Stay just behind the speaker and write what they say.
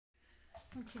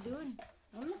What you doing?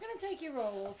 I'm not going to take your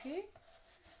roll off you.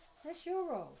 That's your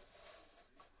roll.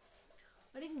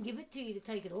 I didn't give it to you to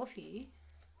take it off you.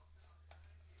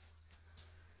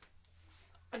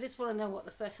 I just want to know what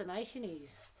the fascination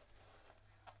is.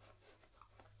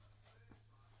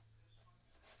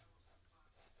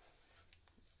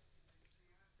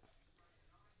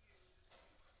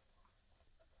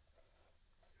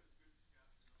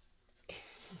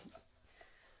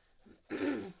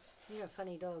 You're a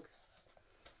funny dog.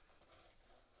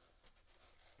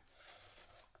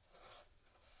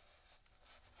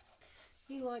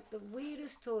 You like the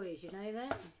weirdest toys, you know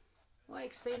that? Why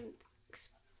expend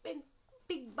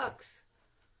big bucks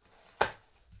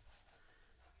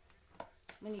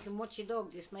when you can watch your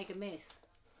dog just make a mess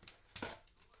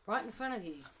right in front of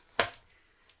you?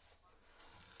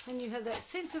 And you have that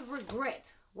sense of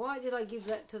regret. Why did I give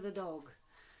that to the dog?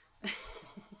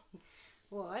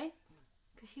 Why?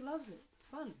 Because she loves it. It's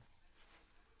fun.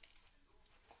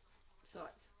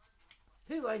 Besides,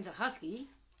 who owns a husky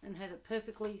and has a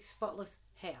perfectly spotless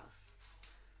house?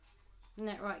 Isn't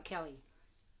that right, Kelly?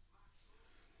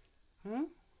 Hmm?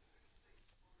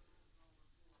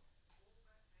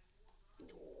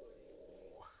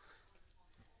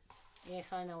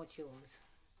 Yes, I know it's yours.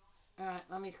 Alright,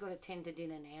 Mummy's got to tend to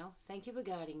dinner now. Thank you for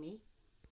guarding me.